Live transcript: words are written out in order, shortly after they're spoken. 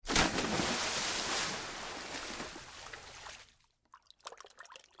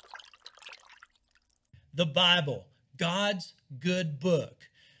The Bible, God's good book.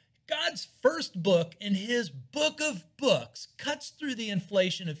 God's first book in his book of books cuts through the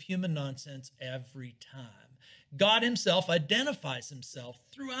inflation of human nonsense every time. God himself identifies himself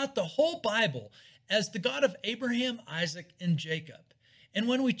throughout the whole Bible as the God of Abraham, Isaac, and Jacob. And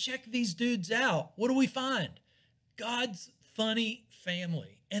when we check these dudes out, what do we find? God's funny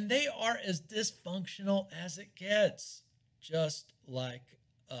family. And they are as dysfunctional as it gets, just like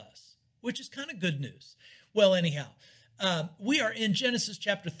us, which is kind of good news. Well, anyhow, we are in Genesis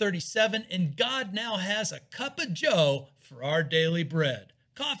chapter 37, and God now has a cup of joe for our daily bread.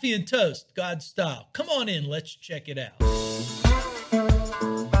 Coffee and toast, God style. Come on in, let's check it out.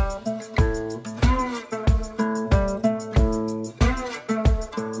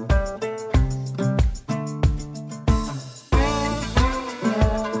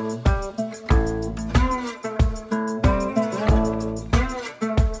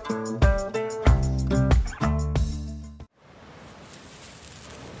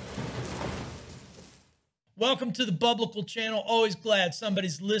 Welcome to the Biblical Channel. Always glad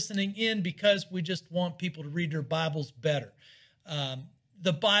somebody's listening in because we just want people to read their Bibles better.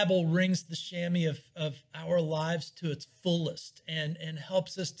 The Bible rings the chamois of our lives to its fullest and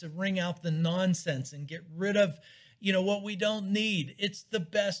helps us to wring out the nonsense and get rid of, what we don't need. It's the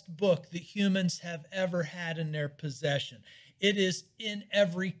best book that humans have ever had in their possession. It is in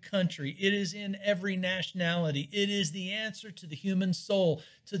every country. It is in every nationality. It is the answer to the human soul,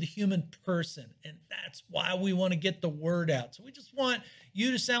 to the human person. And that's why we want to get the word out. So we just want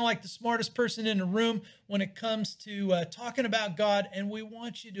you to sound like the smartest person in the room when it comes to talking about God. And we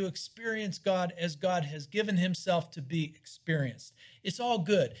want you to experience God as God has given himself to be experienced. It's all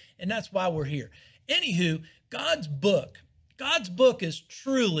good. And that's why we're here. Anywho, God's book is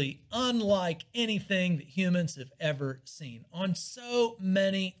truly unlike anything that humans have ever seen on so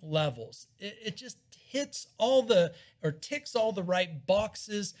many levels. It just ticks all the right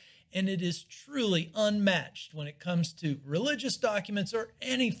boxes, and it is truly unmatched when it comes to religious documents or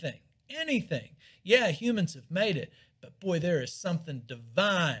anything. Yeah, humans have made it, but boy, there is something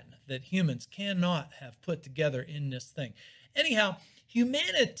divine that humans cannot have put together in this thing. Anyhow,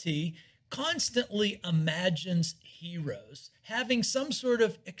 humanity constantly imagines heroes having some sort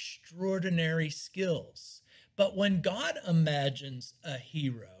of extraordinary skills. But when God imagines a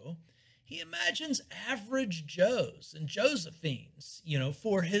hero, he imagines average Joes and Josephines,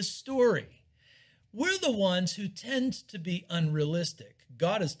 for his story. We're the ones who tend to be unrealistic.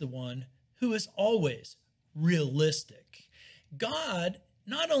 God is the one who is always realistic. God,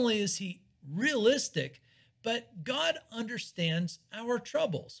 not only is he realistic, but God understands our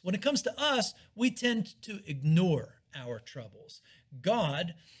troubles. When it comes to us, we tend to ignore our troubles.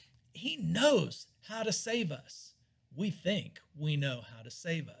 God, he knows how to save us. We think we know how to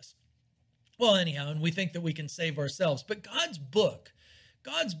save us. Well, anyhow, and we think that we can save ourselves. But God's book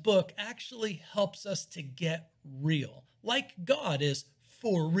actually helps us to get real, like God is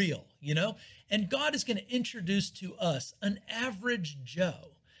for real, And God is going to introduce to us an average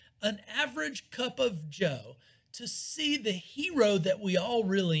Joe, an average cup of joe, to see the hero that we all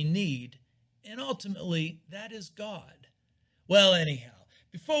really need. And ultimately, that is God. Well, anyhow,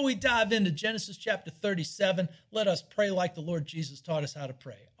 before we dive into Genesis chapter 37, let us pray like the Lord Jesus taught us how to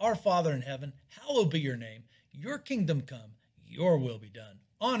pray. Our Father in heaven, hallowed be your name. Your kingdom come, your will be done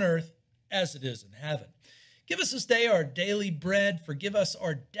on earth as it is in heaven. Give us this day our daily bread. Forgive us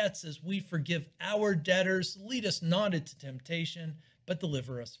our debts as we forgive our debtors. Lead us not into temptation, but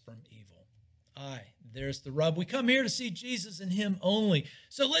deliver us from evil. Aye, there's the rub. We come here to see Jesus and him only.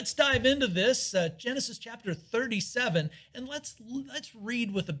 So let's dive into this, Genesis chapter 37, and let's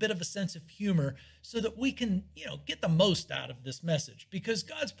read with a bit of a sense of humor so that we can, get the most out of this message, because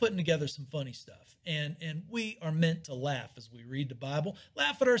God's putting together some funny stuff, and we are meant to laugh as we read the Bible,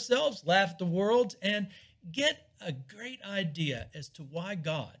 laugh at ourselves, laugh at the world, and get a great idea as to why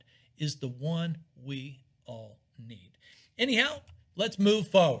God is the one we all need. Anyhow, let's move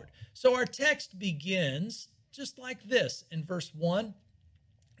forward. So our text begins just like this in verse 1.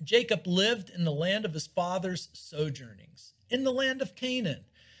 Jacob lived in the land of his father's sojournings, in the land of Canaan.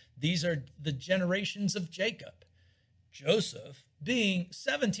 These are the generations of Jacob. Joseph, being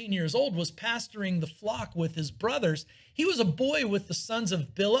 17 years old, was pasturing the flock with his brothers. He was a boy with the sons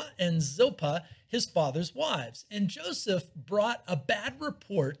of Bilhah and Zilpah, his father's wives. And Joseph brought a bad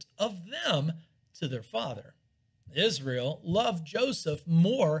report of them to their father. Israel loved Joseph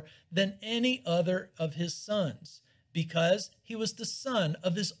more than any other of his sons, because he was the son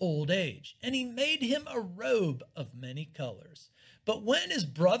of his old age, and he made him a robe of many colors. But when his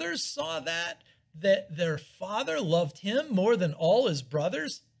brothers saw that their father loved him more than all his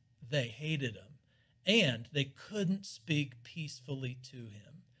brothers, they hated him and they couldn't speak peacefully to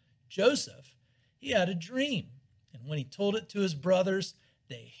him. Joseph, he had a dream, and when he told it to his brothers,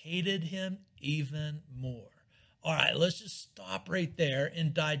 they hated him even more. All right, let's just stop right there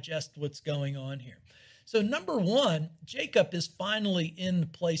and digest what's going on here. So number one, Jacob is finally in the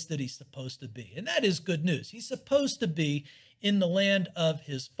place that he's supposed to be, and that is good news. He's supposed to be in the land of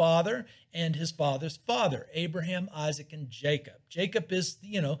his father and his father's father, Abraham, Isaac, and Jacob. Jacob is,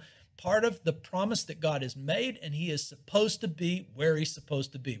 part of the promise that God has made, and he is supposed to be where he's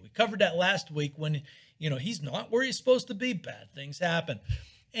supposed to be. We covered that last week when, he's not where he's supposed to be, bad things happen.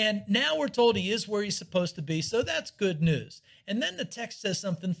 And now we're told he is where he's supposed to be, so that's good news. And then the text says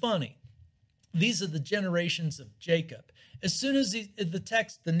something funny. These are the generations of Jacob. As soon as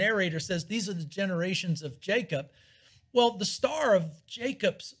the narrator says, these are the generations of Jacob, well, the star of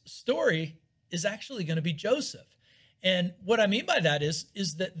Jacob's story is actually going to be Joseph. And what I mean by that is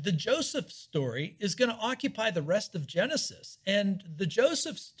that the Joseph story is going to occupy the rest of Genesis. And the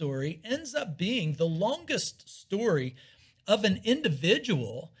Joseph story ends up being the longest story of an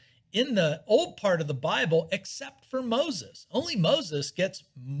individual in the old part of the Bible, except for Moses. Only Moses gets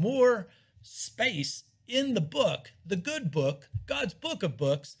more space in the book, the good book, God's book of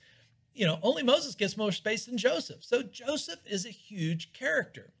books. Only Moses gets more space than Joseph. So Joseph is a huge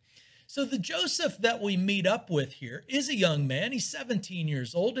character. So the Joseph that we meet up with here is a young man. He's 17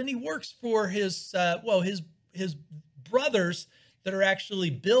 years old, and he works for his brothers that are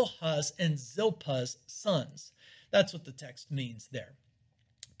actually Bilhah's and Zilpah's sons. That's what the text means there.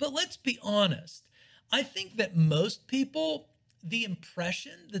 But let's be honest. I think that most people, the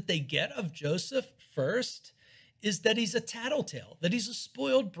impression that they get of Joseph first is that he's a tattletale, that he's a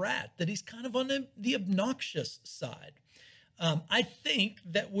spoiled brat, that he's kind of on the obnoxious side. I think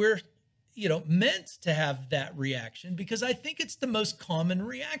that we're meant to have that reaction because I think it's the most common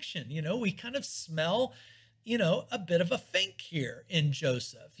reaction. We kind of smell, a bit of a fink here in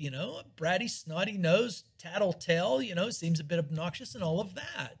Joseph, a bratty, snotty nose, tattletale, seems a bit obnoxious and all of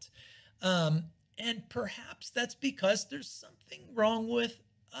that. And perhaps that's because there's something wrong with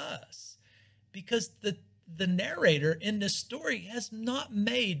us, because the narrator in this story has not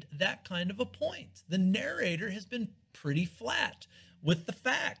made that kind of a point. The narrator has been pretty flat with the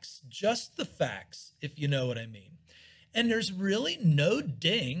facts, just the facts, if you know what I mean. And there's really no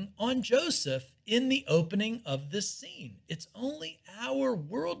ding on Joseph in the opening of this scene. It's only our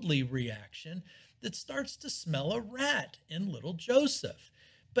worldly reaction that starts to smell a rat in little Joseph.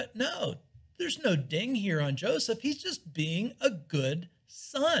 But no, there's no ding here on Joseph. He's just being a good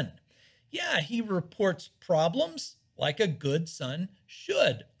son. Yeah, he reports problems like a good son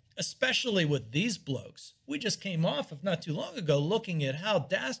should, especially with these blokes. We just came off of not too long ago looking at how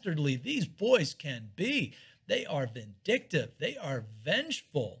dastardly these boys can be. They are vindictive. They are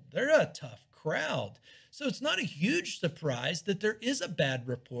vengeful. They're a tough crowd. So it's not a huge surprise that there is a bad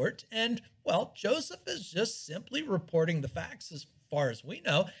report. And, well, Joseph is just simply reporting the facts as far as we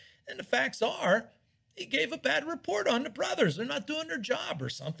know. And the facts are he gave a bad report on the brothers. They're not doing their job or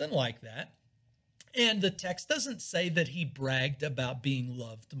something like that. And the text doesn't say that he bragged about being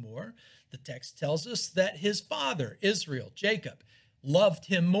loved more. The text tells us that his father, Israel, Jacob, loved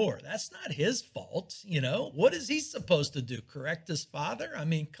him more. That's not his fault. What is he supposed to do? Correct his father? I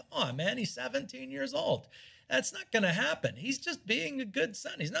mean, come on, man. He's 17 years old. That's not going to happen. He's just being a good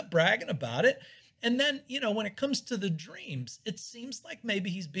son. He's not bragging about it. And then, when it comes to the dreams, it seems like maybe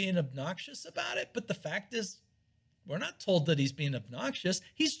he's being obnoxious about it. But the fact is, we're not told that he's being obnoxious.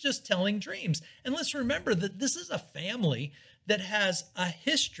 He's just telling dreams. And let's remember that this is a family that has a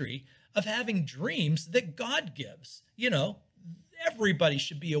history of having dreams that God gives. Everybody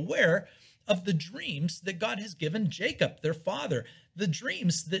should be aware of the dreams that God has given Jacob, their father, the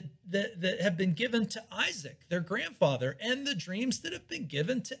dreams that have been given to Isaac, their grandfather, and the dreams that have been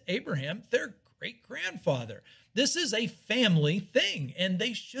given to Abraham, their great-grandfather. This is a family thing, and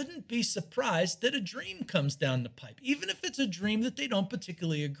they shouldn't be surprised that a dream comes down the pipe. Even if it's a dream that they don't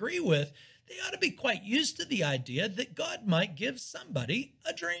particularly agree with, they ought to be quite used to the idea that God might give somebody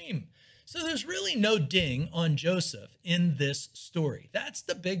a dream. So there's really no ding on Joseph in this story. That's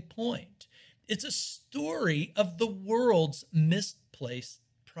the big point. It's a story of the world's misplaced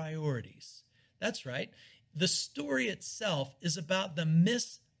priorities. That's right. The story itself is about the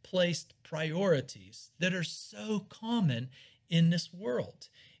misplaced priorities that are so common in this world.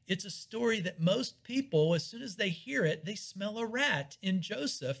 It's a story that most people, as soon as they hear it, they smell a rat in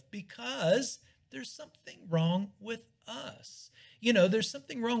Joseph because there's something wrong with us. There's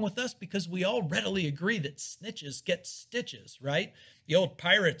something wrong with us because we all readily agree that snitches get stitches, right? The old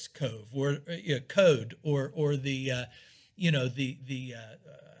Pirates Code, or the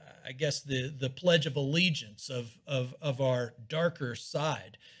I guess the pledge of allegiance of our darker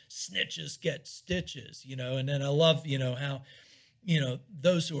side. Snitches get stitches, and then I love, how,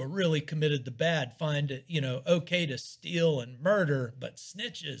 those who are really committed to bad find it, okay to steal and murder, but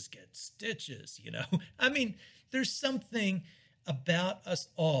snitches get stitches. I mean, there's something about us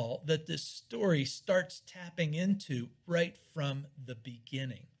all that this story starts tapping into right from the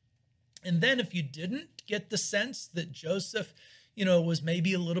beginning. And then if you didn't get the sense that Joseph, was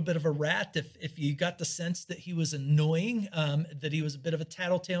maybe a little bit of a rat, if you got the sense that he was annoying, that he was a bit of a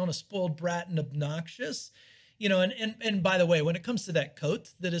tattletale and a spoiled brat and obnoxious, and by the way, when it comes to that coat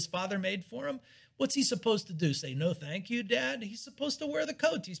that his father made for him, what's he supposed to do? Say, no, thank you, Dad? He's supposed to wear the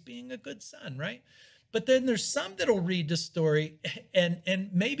coat. He's being a good son, right? But then there's some that'll read the story, and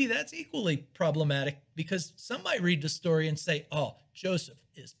maybe that's equally problematic, because some might read the story and say, oh, Joseph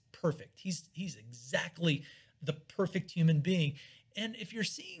is perfect. He's exactly the perfect human being. And if you're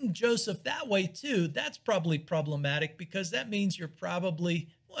seeing Joseph that way too, that's probably problematic, because that means you're probably,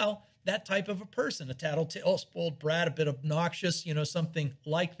 well, that type of a person, a tattletale, spoiled brat, a bit obnoxious, something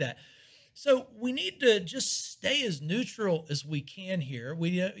like that. So we need to just stay as neutral as we can here.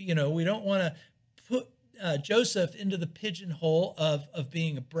 We don't want to put Joseph into the pigeonhole of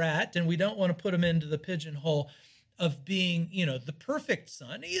being a brat, and we don't want to put him into the pigeonhole of being, the perfect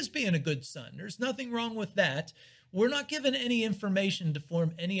son. He is being a good son. There's nothing wrong with that. We're not given any information to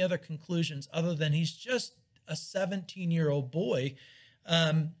form any other conclusions other than he's just a 17-year-old boy,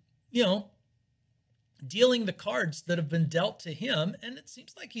 dealing the cards that have been dealt to him. And it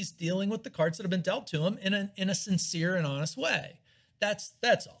seems like he's dealing with the cards that have been dealt to him in a sincere and honest way. That's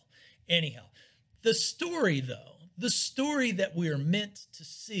all. Anyhow, the story, though, the story that we are meant to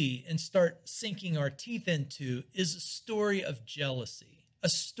see and start sinking our teeth into is a story of jealousy, a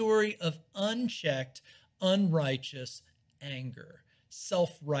story of unchecked, unrighteous anger,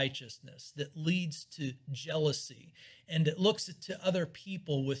 self-righteousness that leads to jealousy, and it looks to other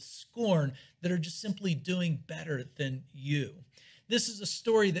people with scorn that are just simply doing better than you. This is a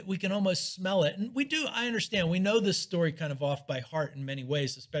story that we can almost smell it. And I understand, we know this story kind of off by heart in many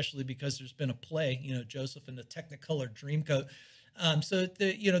ways, especially because there's been a play, Joseph in the Technicolor Dreamcoat.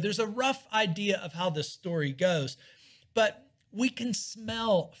 There's a rough idea of how this story goes, but we can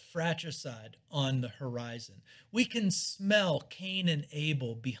smell fratricide on the horizon. We can smell Cain and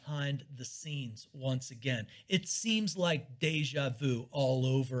Abel behind the scenes once again. It seems like deja vu all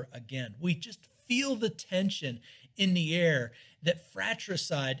over again. We just feel the tension in the air that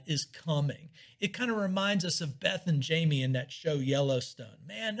fratricide is coming. It kind of reminds us of Beth and Jamie in that show Yellowstone.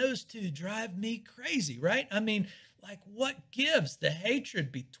 Man, those two drive me crazy, right? I mean, like, what gives? The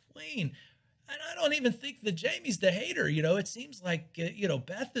hatred between. And I don't even think that Jamie's the hater. It seems like,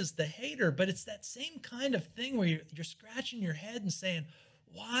 Beth is the hater, but it's that same kind of thing where you're scratching your head and saying,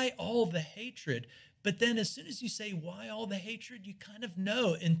 why all the hatred? But then as soon as you say, why all the hatred, you kind of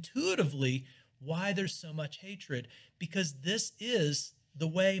know intuitively why there's so much hatred, because this is the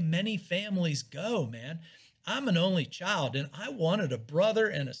way many families go, man. I'm an only child, and I wanted a brother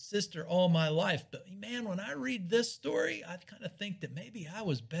and a sister all my life. But man, when I read this story, I kind of think that maybe I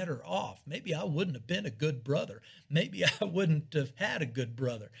was better off. Maybe I wouldn't have been a good brother. Maybe I wouldn't have had a good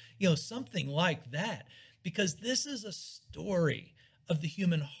brother. Something like that. Because this is a story of the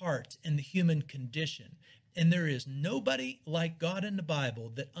human heart and the human condition. And there is nobody like God in the Bible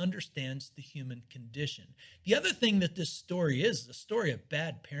that understands the human condition. The other thing that this story is a story of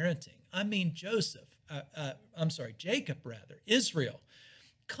bad parenting. I mean, Jacob, Israel.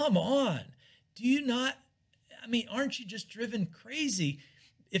 Come on. Aren't you just driven crazy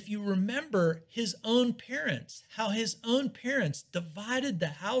if you remember his own parents, how his own parents divided the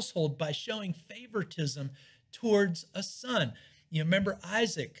household by showing favoritism towards a son? You remember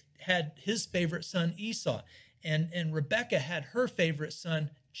Isaac had his favorite son Esau, and Rebekah had her favorite son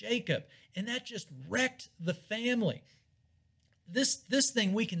Jacob, and that just wrecked the family. This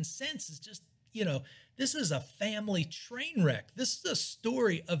thing we can sense is just, this is a family train wreck. This is a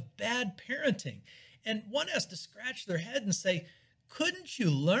story of bad parenting. And one has to scratch their head and say, couldn't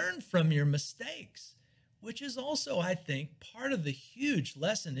you learn from your mistakes? Which is also, I think, part of the huge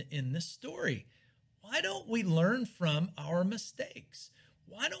lesson in this story. Why don't we learn from our mistakes?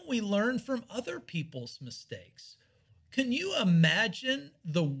 Why don't we learn from other people's mistakes? Can you imagine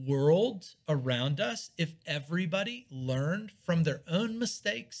the world around us if everybody learned from their own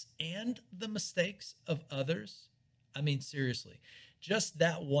mistakes and the mistakes of others? I mean, seriously, just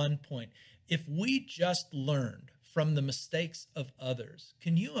that one point. If we just learned from the mistakes of others,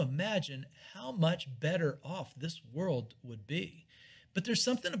 can you imagine how much better off this world would be? But there's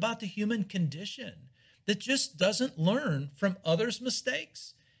something about the human condition that just doesn't learn from others'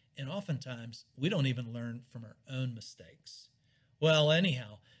 mistakes. And oftentimes, we don't even learn from our own mistakes. Well,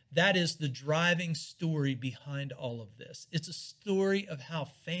 anyhow, that is the driving story behind all of this. It's a story of how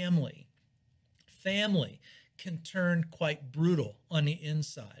family can turn quite brutal on the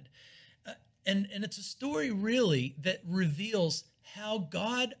inside. And it's a story really that reveals how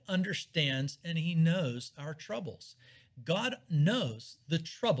God understands and he knows our troubles. God knows the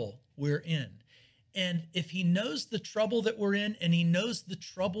trouble we're in. And if he knows the trouble that we're in and he knows the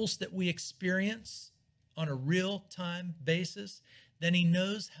troubles that we experience on a real-time basis, then he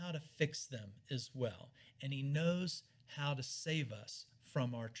knows how to fix them as well. And he knows how to save us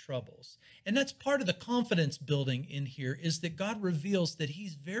from our troubles. And that's part of the confidence building in here, is that God reveals that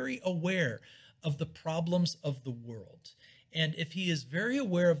he's very aware of the problems of the world. And if he is very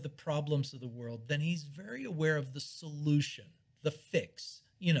aware of the problems of the world, then he's very aware of the solution, the fix,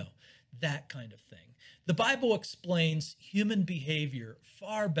 that kind of thing. The Bible explains human behavior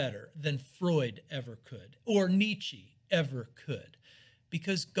far better than Freud ever could, or Nietzsche ever could,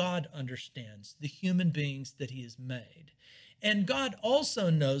 because God understands the human beings that he has made. And God also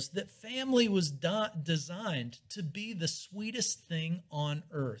knows that family was designed to be the sweetest thing on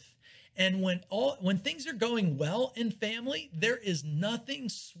earth. And when things are going well in family, there is nothing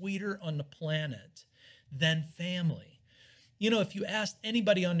sweeter on the planet than family. If you asked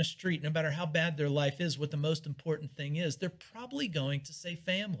anybody on the street, no matter how bad their life is, what the most important thing is, they're probably going to say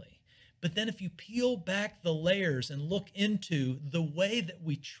family. But then if you peel back the layers and look into the way that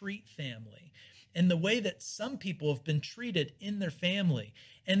we treat family and the way that some people have been treated in their family,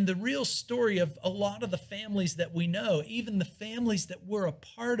 and the real story of a lot of the families that we know, even the families that we're a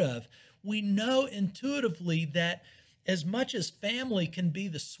part of, we know intuitively that as much as family can be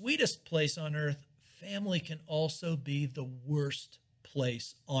the sweetest place on earth, family can also be the worst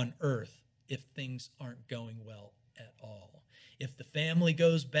place on earth if things aren't going well at all. If the family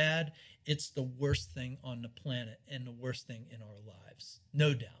goes bad, it's the worst thing on the planet and the worst thing in our lives,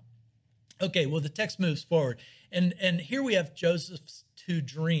 no doubt. Okay, well, the text moves forward, and here we have Joseph's two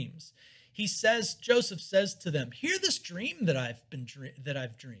dreams. Joseph says to them, "Hear this dream that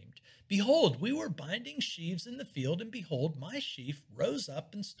I've dreamed. Behold, we were binding sheaves in the field, and behold, my sheaf rose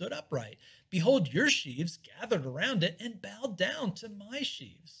up and stood upright. Behold, your sheaves gathered around it and bowed down to my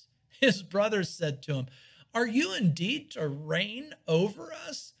sheaves." His brothers said to him, "Are you indeed to reign over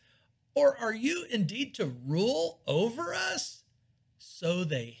us? Or are you indeed to rule over us?" So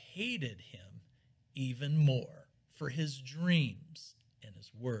they hated him even more for his dreams and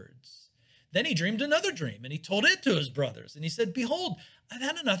his words. Then he dreamed another dream, and he told it to his brothers. And he said, "Behold, I've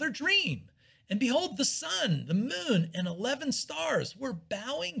had another dream. And behold, the sun, the moon, and 11 stars were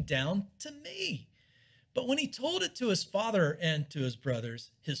bowing down to me." But when he told it to his father and to his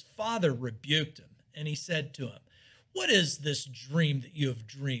brothers, his father rebuked him. And he said to him, "What is this dream that you have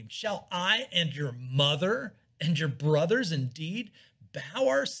dreamed? Shall I and your mother and your brothers indeed bow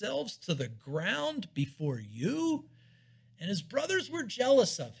ourselves to the ground before you?" And his brothers were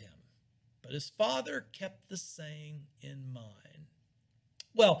jealous of him, but his father kept the saying in mind.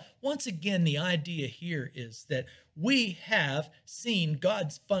 Well, once again, the idea here is that we have seen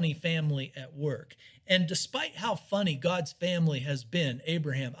God's funny family at work. And despite how funny God's family has been,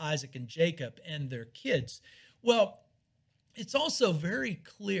 Abraham, Isaac, and Jacob and their kids, well, it's also very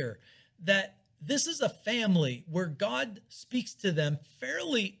clear that this is a family where God speaks to them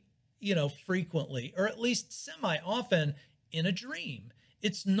fairly, frequently, or at least semi-often in a dream.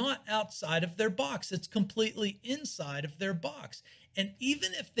 It's not outside of their box. It's completely inside of their box. And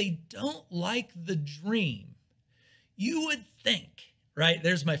even if they don't like the dream, you would think, right?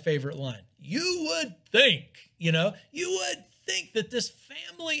 There's my favorite line. You would think that this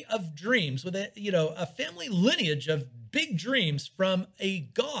family of dreams with a family lineage of big dreams from a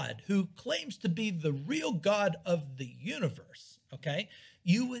God who claims to be the real God of the universe, okay?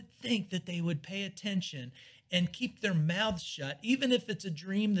 You would think that they would pay attention and keep their mouths shut, even if it's a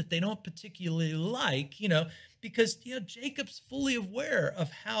dream that they don't particularly like, because, Jacob's fully aware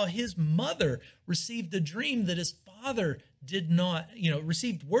of how his mother received a dream that his father did not,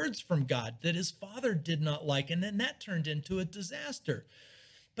 received words from God that his father did not like, and then that turned into a disaster.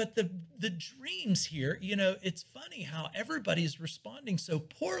 But the dreams here, it's funny how everybody's responding so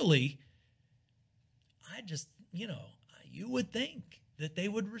poorly. I just, you would think that they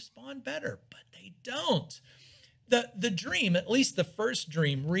would respond better, but they don't. The dream, at least the first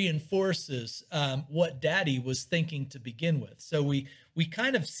dream, reinforces what Daddy was thinking to begin with. So we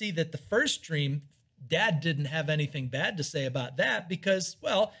kind of see that the first dream, Dad didn't have anything bad to say about that because,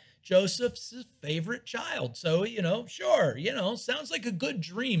 well, Joseph's his favorite child. So, sure, sounds like a good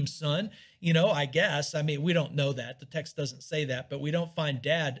dream, son. I guess. I mean, we don't know that. The text doesn't say that, but we don't find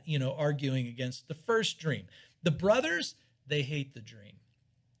dad, arguing against the first dream. The brothers, they hate the dream.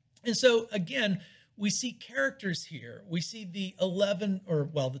 And so, again, we see characters here. We see the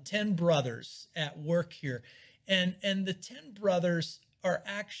 10 brothers at work here. And the 10 brothers are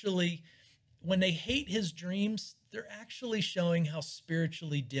actually, when they hate his dreams, they're actually showing how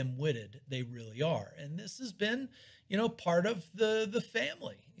spiritually dim-witted they really are. And this has been, part of the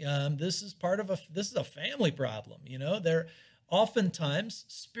family. This is a family problem. They're oftentimes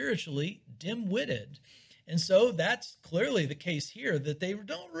spiritually dim-witted. And so that's clearly the case here, that they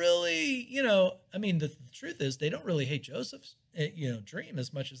don't really, the truth is they don't really hate Joseph's, dream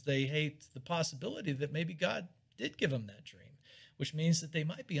as much as they hate the possibility that maybe God did give him that dream, which means that they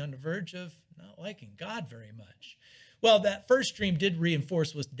might be on the verge of not liking God very much. Well, that first dream did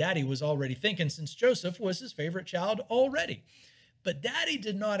reinforce what Daddy was already thinking, since Joseph was his favorite child already. But Daddy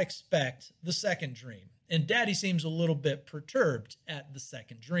did not expect the second dream. And Daddy seems a little bit perturbed at the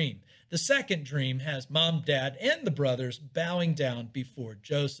second dream. The second dream has Mom, Dad, and the brothers bowing down before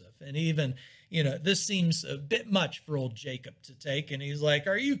Joseph. And even, this seems a bit much for old Jacob to take. And he's like,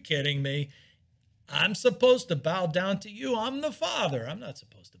 are you kidding me? I'm supposed to bow down to you. I'm the father. I'm not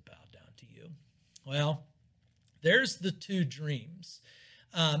supposed to bow down to you. Well, there's the two dreams.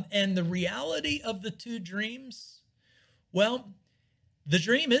 And the reality of the two dreams, well, the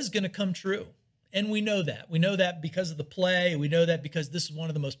dream is going to come true. And we know that. We know that because of the play. We know that because this is one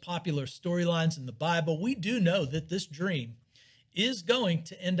of the most popular storylines in the Bible. We do know that this dream is going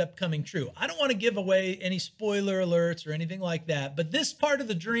to end up coming true. I don't want to give away any spoiler alerts or anything like that, but this part of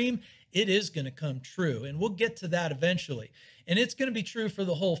the dream, it is going to come true. And we'll get to that eventually. And it's going to be true for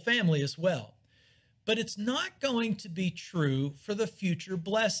the whole family as well. But it's not going to be true for the future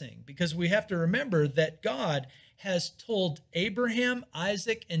blessing, because we have to remember that God has told Abraham,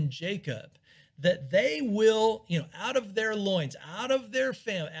 Isaac, and Jacob that they will, out of their loins, out of their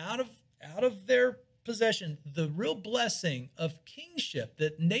family, out of their possession, the real blessing of kingship,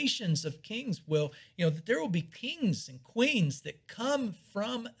 that nations of kings will, that there will be kings and queens that come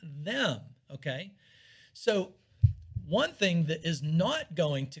from them, okay? So one thing that is not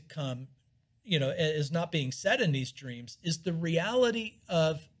going to come, is not being said in these dreams, is the reality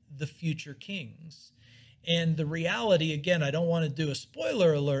of the future kings. And the reality, again, I don't want to do a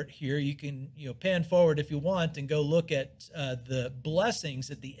spoiler alert here. You can, pan forward if you want and go look at the blessings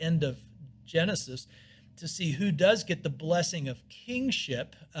at the end of Genesis to see who does get the blessing of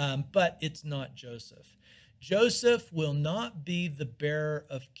kingship, but it's not Joseph. Joseph will not be the bearer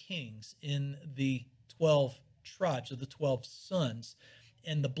of kings in the 12 tribes or the 12 sons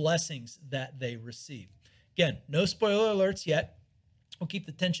and the blessings that they receive. Again, no spoiler alerts yet. We'll keep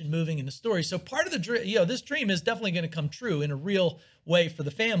the tension moving in the story. So part of the dream, this dream is definitely going to come true in a real way for the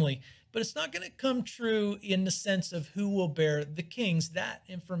family, but it's not going to come true in the sense of who will bear the kings. That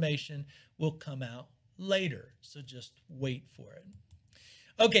information will come out later. So just wait for it.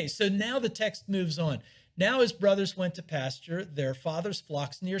 Okay, so now the text moves on. Now his brothers went to pasture their father's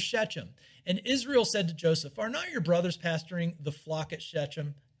flocks near Shechem. And Israel said to Joseph, are not your brothers pasturing the flock at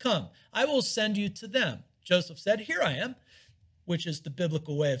Shechem? Come, I will send you to them. Joseph said, here I am, which is the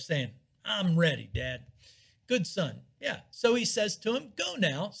biblical way of saying, I'm ready, Dad. Good son. Yeah. So he says to him, go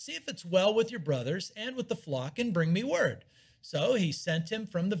now, see if it's well with your brothers and with the flock, and bring me word. So he sent him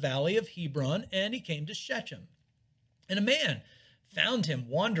from the valley of Hebron, and he came to Shechem. And a man found him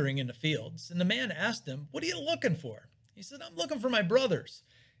wandering in the fields. And the man asked him, what are you looking for? He said, I'm looking for my brothers.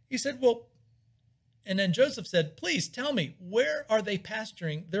 He said, well, and then Joseph said, please tell me, where are they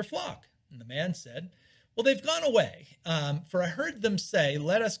pasturing their flock? And the man said, well, they've gone away, for I heard them say,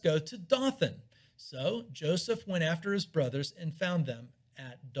 let us go to Dothan. So Joseph went after his brothers and found them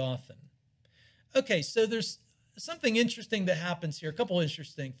at Dothan. Okay, so there's something interesting that happens here, a couple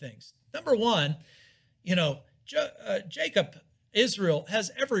interesting things. Number one, Jacob, Israel, has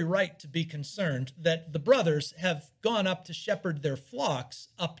every right to be concerned that the brothers have gone up to shepherd their flocks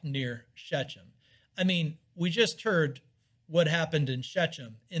up near Shechem. I mean, we just heard what happened in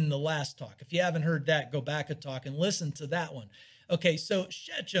Shechem in the last talk. If you haven't heard that, go back a talk and listen to that one. Okay, so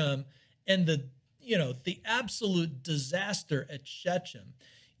Shechem and the absolute disaster at Shechem,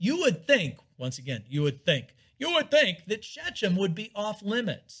 you would think that Shechem would be off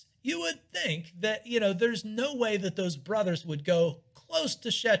limits. You would think that, there's no way that those brothers would go close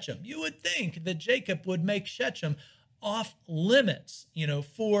to Shechem. You would think that Jacob would make Shechem off limits,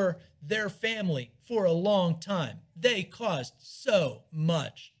 for their family for a long time. They caused so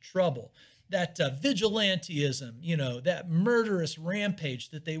much trouble. vigilantism, that murderous rampage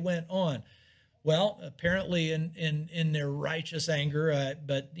that they went on. Well, apparently in their righteous anger,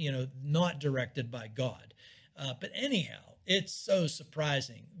 but not directed by God. But anyhow, it's so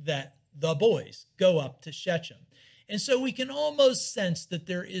surprising that the boys go up to Shechem. And so we can almost sense that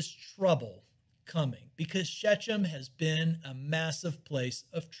there is trouble coming because Shechem has been a massive place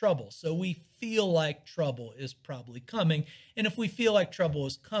of trouble. So we feel like trouble is probably coming. And if we feel like trouble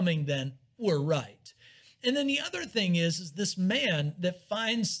is coming, then we're right. And then the other thing is this man that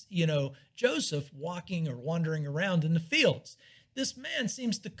finds, Joseph walking or wandering around in the fields. This man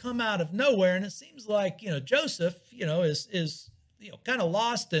seems to come out of nowhere, and it seems like, Joseph, is kind of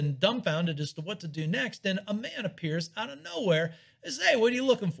lost and dumbfounded as to what to do next. And a man appears out of nowhere and says, "Hey, what are you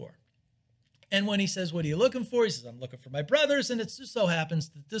looking for?" And when he says, "What are you looking for?" he says, "I'm looking for my brothers." And it just so happens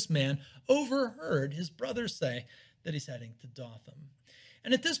that this man overheard his brothers say that he's heading to Dothan.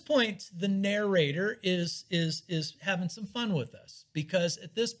 And at this point, the narrator is having some fun with us, because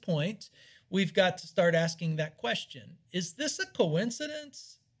at this point, we've got to start asking that question. Is this a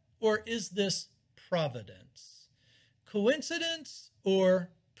coincidence or is this providence? Coincidence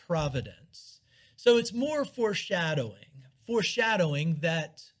or providence? So it's more foreshadowing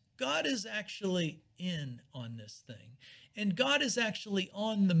that God is actually in on this thing. And God is actually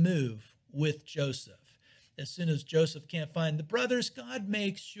on the move with Joseph. As soon as Joseph can't find the brothers, God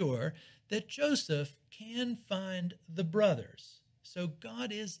makes sure that Joseph can find the brothers. So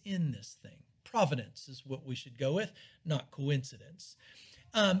God is in this thing. Providence is what we should go with, not coincidence.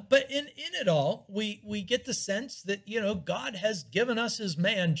 But in it all, we get the sense that, God has given us his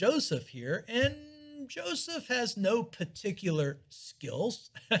man Joseph here, and Joseph has no particular skills.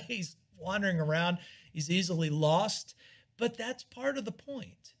 He's wandering around. He's easily lost. But that's part of the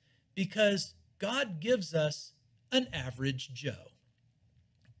point, because God gives us an average Joe.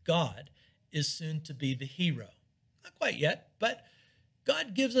 God is soon to be the hero. Not quite yet, but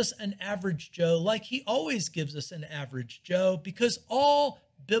God gives us an average Joe like he always gives us an average Joe, because all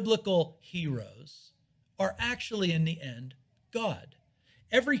biblical heroes are actually, in the end, God.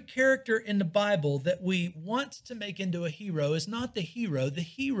 Every character in the Bible that we want to make into a hero is not the hero. The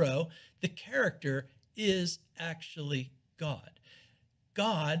hero, the character, is actually God.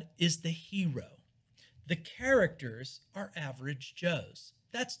 God is the hero. The characters are average Joes.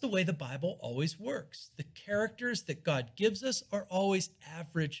 That's the way the Bible always works. The characters that God gives us are always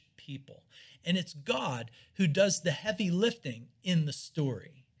average people. And it's God who does the heavy lifting in the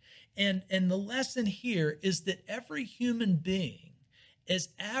story. And the lesson here is that every human being, as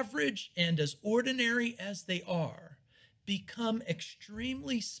average and as ordinary as they are, become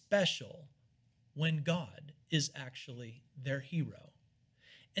extremely special when God is actually their hero.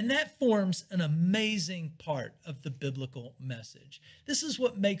 And that forms an amazing part of the biblical message. This is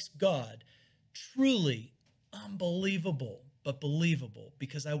what makes God truly unbelievable, but believable,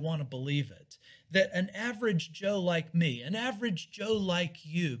 because I want to believe it. That an average Joe like me, an average Joe like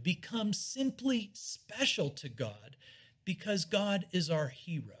you, becomes simply special to God because God is our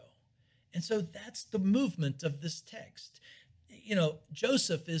hero. And so that's the movement of this text.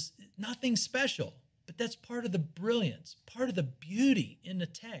 Joseph is nothing special. But that's part of the brilliance, part of the beauty in the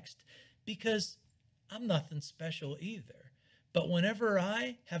text, because I'm nothing special either. But whenever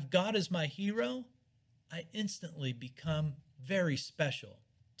I have God as my hero, I instantly become very special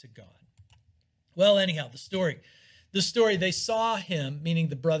to God. Well, anyhow, the story, they saw him, meaning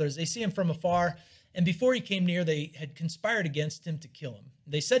the brothers, they see him from afar, and before he came near, they had conspired against him to kill him.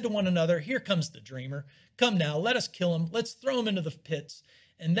 They said to one another, "Here comes the dreamer. Come now, let us kill him. Let's throw him into the pits.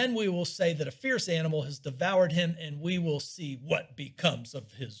 And then we will say that a fierce animal has devoured him, and we will see what becomes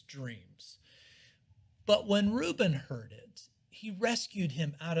of his dreams." But when Reuben heard it, he rescued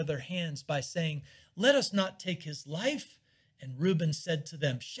him out of their hands by saying, "Let us not take his life." And Reuben said to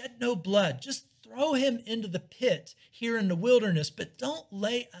them, "Shed no blood. Just throw him into the pit here in the wilderness, but don't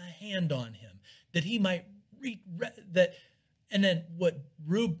lay a hand on him, that he might that." And then what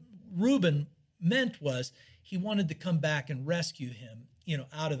Reuben meant was he wanted to come back and rescue him,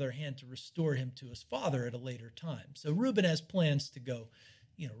 out of their hand, to restore him to his father at a later time. So Reuben has plans to go,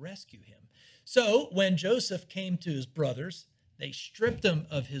 rescue him. So when Joseph came to his brothers, they stripped him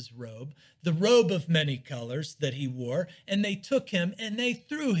of his robe, the robe of many colors that he wore, and they took him and they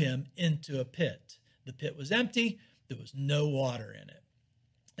threw him into a pit. The pit was empty. There was no water in it.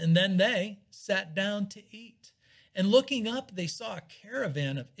 And then they sat down to eat. And looking up, they saw a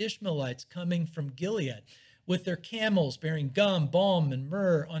caravan of Ishmaelites coming from Gilead, with their camels bearing gum, balm, and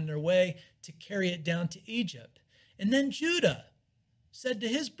myrrh on their way to carry it down to Egypt. And then Judah said to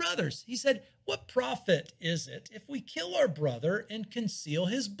his brothers, he said, "What profit is it if we kill our brother and conceal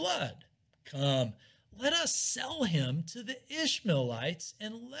his blood? Come, let us sell him to the Ishmaelites,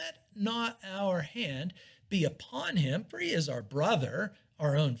 and let not our hand be upon him, for he is our brother,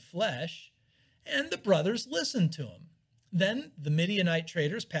 our own flesh. And the brothers listened to him. Then the Midianite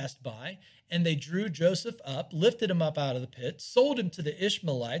traders passed by, and they drew Joseph up, lifted him up out of the pit, sold him to the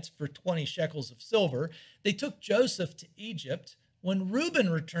Ishmaelites for 20 shekels of silver. They took Joseph to Egypt. When Reuben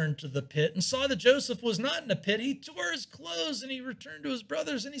returned to the pit and saw that Joseph was not in the pit, he tore his clothes and he returned to his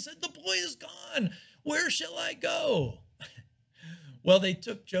brothers and he said, "The boy is gone. Where shall I go?" Well, they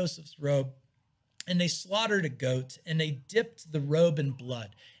took Joseph's robe and they slaughtered a goat and they dipped the robe in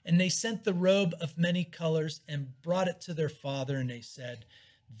blood. And they sent the robe of many colors and brought it to their father. And they said,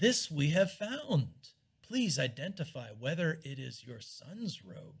 "This we have found. Please identify whether it is your son's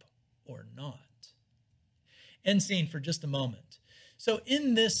robe or not." End scene for just a moment. So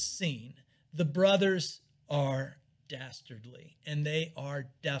in this scene, the brothers are dastardly, and they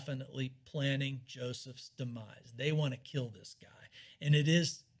are definitely planning Joseph's demise. They want to kill this guy, and it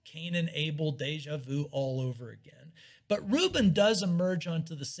is Cain and Abel deja vu all over again. But Reuben does emerge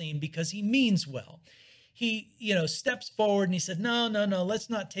onto the scene because he means well. He, steps forward and he said, no, let's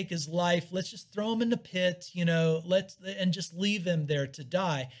not take his life. Let's just throw him in the pit, and just leave him there to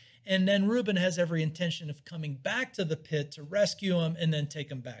die. And then Reuben has every intention of coming back to the pit to rescue him and then take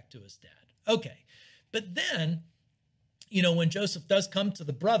him back to his dad. Okay. But then, when Joseph does come to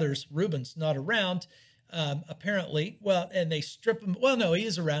the brothers, Reuben's not around, apparently. Well, and they strip him. Well, no, he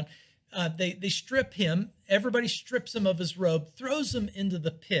is around. They strip him. Everybody strips him of his robe, throws him into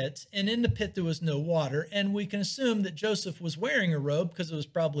the pit. And in the pit, there was no water. And we can assume that Joseph was wearing a robe because it was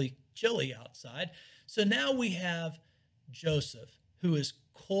probably chilly outside. So now we have Joseph, who is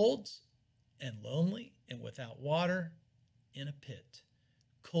cold and lonely and without water in a pit.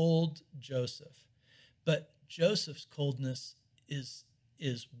 Cold Joseph. But Joseph's coldness is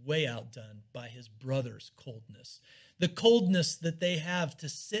way outdone by his brother's coldness. The coldness that they have to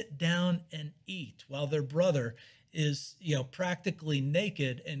sit down and eat while their brother is, practically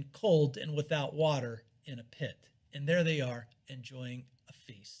naked and cold and without water in a pit. And there they are enjoying a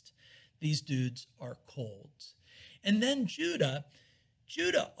feast. These dudes are cold. And then Judah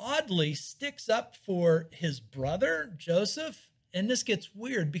oddly sticks up for his brother, Joseph. And this gets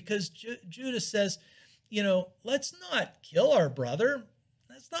weird because Judah says, let's not kill our brother.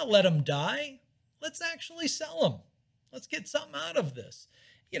 Let's not let him die. Let's actually sell him. Let's get something out of this.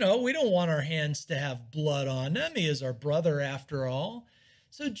 We don't want our hands to have blood on them. He is our brother after all.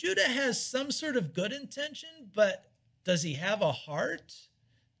 So Judah has some sort of good intention, but does he have a heart?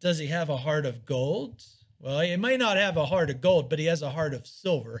 Does he have a heart of gold? Well, he may not have a heart of gold, but he has a heart of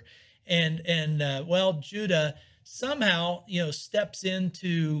silver. And Judah somehow, steps in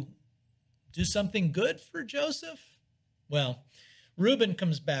to do something good for Joseph. Well, Reuben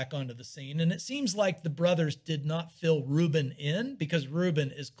comes back onto the scene, and it seems like the brothers did not fill Reuben in because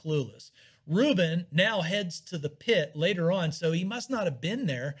Reuben is clueless. Reuben now heads to the pit later on, so he must not have been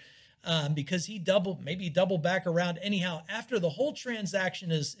there because he doubled back around. Anyhow, after the whole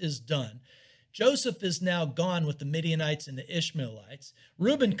transaction is done, Joseph is now gone with the Midianites and the Ishmaelites.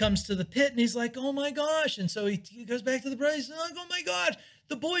 Reuben comes to the pit and he's like, "Oh my gosh." And so he goes back to the brothers. He's like, "Oh my God,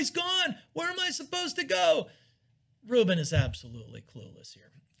 the boy's gone. Where am I supposed to go?" Reuben is absolutely clueless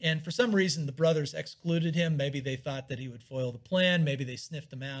here. And for some reason, the brothers excluded him. Maybe they thought that he would foil the plan. Maybe they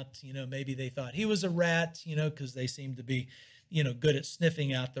sniffed him out. Maybe they thought he was a rat, because they seem to be, good at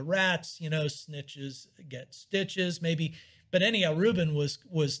sniffing out the rats. Snitches get stitches, maybe. But anyhow, Reuben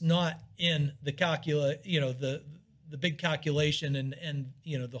was not in the the big calculation and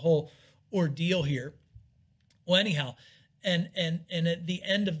the whole ordeal here. Well, anyhow, and at the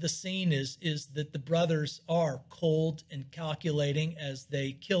end of the scene is that the brothers are cold and calculating as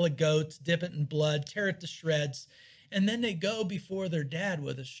they kill a goat, dip it in blood, tear it to shreds, and then they go before their dad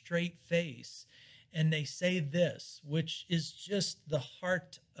with a straight face. And they say this, which is just the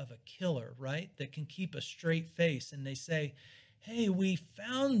heart of a killer, right? That can keep a straight face. And they say, "Hey, we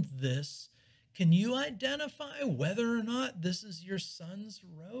found this. Can you identify whether or not this is your son's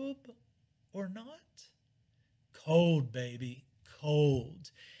robe or not?" Cold, baby,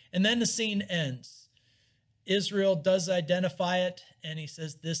 cold. And then the scene ends. Israel does identify it, and he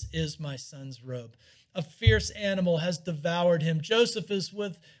says, "This is my son's robe. A fierce animal has devoured him. Joseph is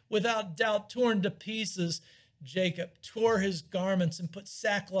without doubt torn to pieces. Jacob tore his garments and put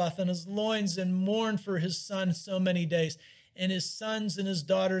sackcloth on his loins and mourned for his son so many days. And his sons and his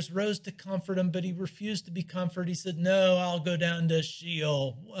daughters rose to comfort him, but he refused to be comforted. He said, 'No, I'll go down to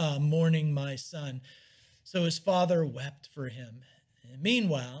Sheol, mourning my son.' So his father wept for him. And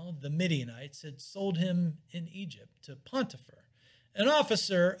meanwhile, the Midianites had sold him in Egypt to Potiphar, an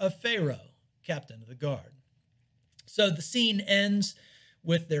officer of Pharaoh, captain of the guard. So the scene ends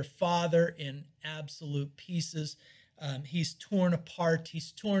with their father in absolute pieces. He's torn apart.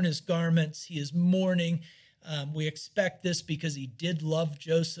 He's torn his garments. He is mourning. We expect this because he did love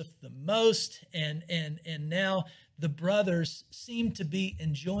Joseph the most. And now the brothers seem to be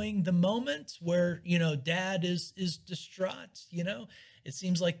enjoying the moment where, dad is distraught. It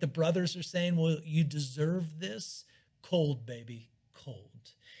seems like the brothers are saying, well, you deserve this. Cold, baby,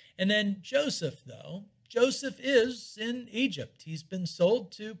 cold. And then Joseph, though, Joseph is in Egypt. He's been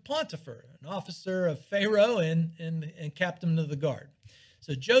sold to Potiphar, an officer of Pharaoh and captain of the guard.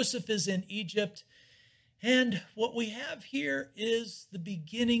 So Joseph is in Egypt. And what we have here is the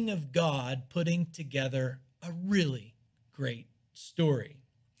beginning of God putting together a really great story.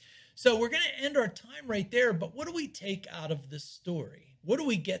 So we're going to end our time right there, but what do we take out of this story? What do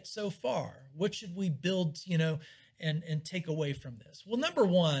we get so far? What should we build, and take away from this? Well, number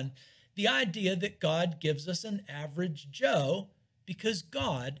one, the idea that God gives us an average Joe because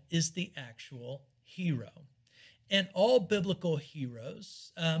God is the actual hero. And all biblical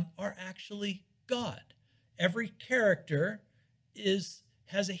heroes are actually God. Every character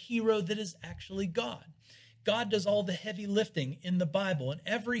has a hero that is actually God. God does all the heavy lifting in the Bible, and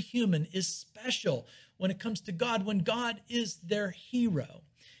every human is special when it comes to God, when God is their hero.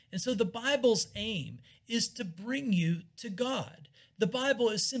 And so the Bible's aim is to bring you to God. The Bible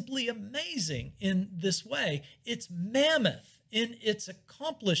is simply amazing in this way. It's mammoth in its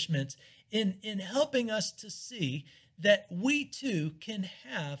accomplishments in helping us to see that we too can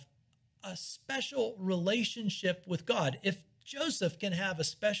have a special relationship with God. If Joseph can have a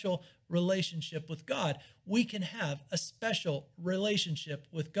special relationship with God, we can have a special relationship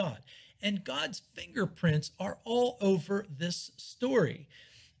with God. And God's fingerprints are all over this story.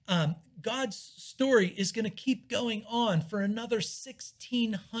 God's story is going to keep going on for another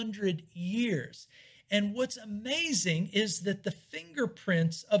 1,600 years. And what's amazing is that the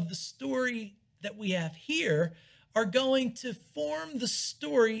fingerprints of the story that we have here are going to form the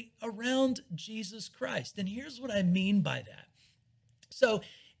story around Jesus Christ. And here's what I mean by that. So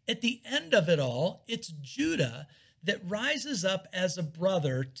at the end of it all, it's Judah that rises up as a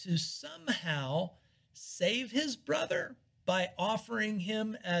brother to somehow save his brother by offering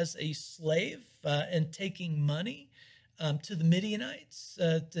him as a slave and taking money to the Midianites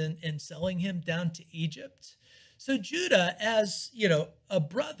and selling him down to Egypt. So Judah, as a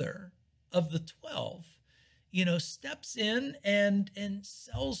brother of the 12, steps in and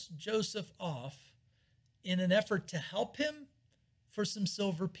sells Joseph off in an effort to help him for some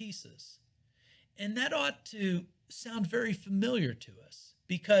silver pieces. And that ought to sound very familiar to us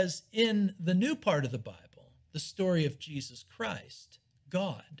because in the new part of the Bible, the story of Jesus Christ,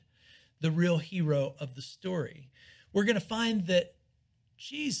 God, the real hero of the story, we're going to find that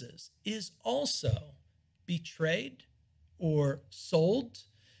Jesus is also betrayed or sold,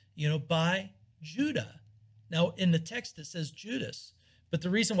 by Judah. Now, in the text, it says Judas, but the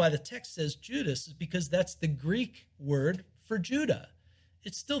reason why the text says Judas is because that's the Greek word for Judah.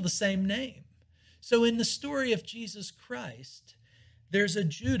 It's still the same name. So in the story of Jesus Christ, there's a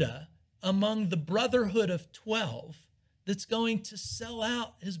Judah among the brotherhood of 12 that's going to sell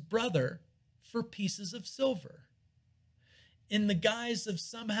out his brother for pieces of silver in the guise of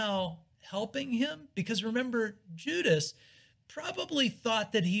somehow helping him. Because remember, Judas probably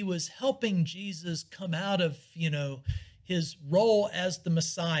thought that he was helping Jesus come out of, his role as the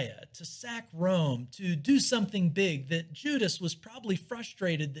Messiah, to sack Rome, to do something big, that Judas was probably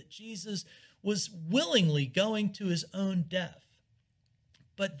frustrated that Jesus was willingly going to his own death.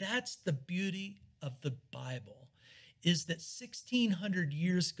 But that's the beauty of the Bible, is that 1,600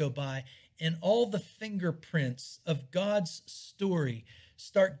 years go by and all the fingerprints of God's story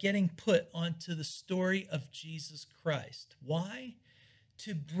start getting put onto the story of Jesus Christ. Why?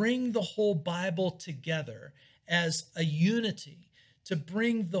 To bring the whole Bible together as a unity, to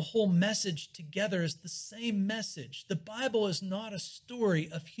bring the whole message together as the same message. The Bible is not a story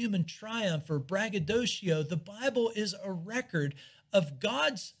of human triumph or braggadocio. The Bible is a record of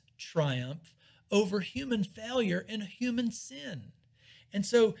God's triumph over human failure and human sin. And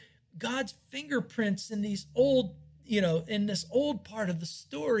so God's fingerprints in these old, in this old part of the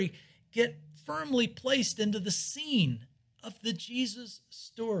story get firmly placed into the scene of the Jesus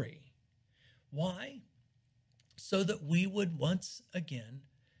story. Why? So that we would once again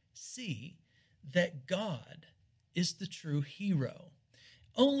see that God is the true hero.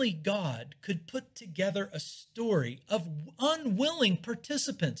 Only God could put together a story of unwilling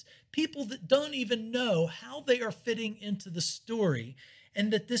participants, people that don't even know how they are fitting into the story,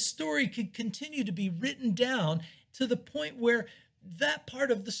 and that this story could continue to be written down to the point where that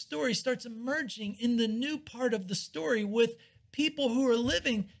part of the story starts emerging in the new part of the story with people who are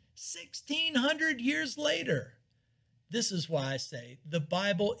living 1,600 years later. This is why I say the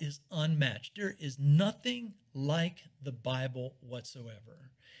Bible is unmatched. There is nothing like the Bible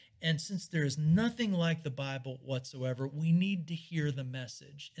whatsoever. And since there is nothing like the Bible whatsoever, we need to hear the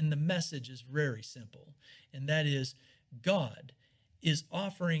message. And the message is very simple. And that is, God is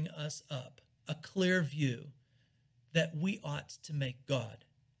offering us up a clear view that we ought to make God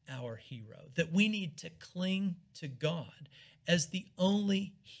our hero, that we need to cling to God as the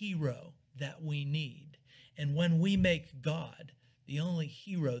only hero that we need. And when we make God the only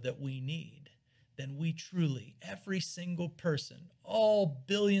hero that we need, then we truly, every single person, all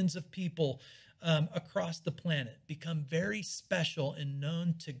billions of people across the planet, become very special and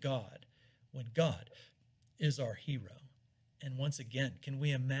known to God when God is our hero. And once again, can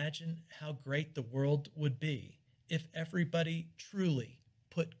we imagine how great the world would be if everybody truly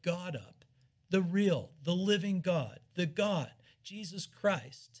put God up, the real, the living God, the God, Jesus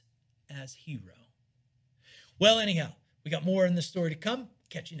Christ, as hero? Well, anyhow, we got more in this story to come.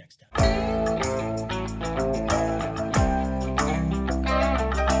 Catch you next time.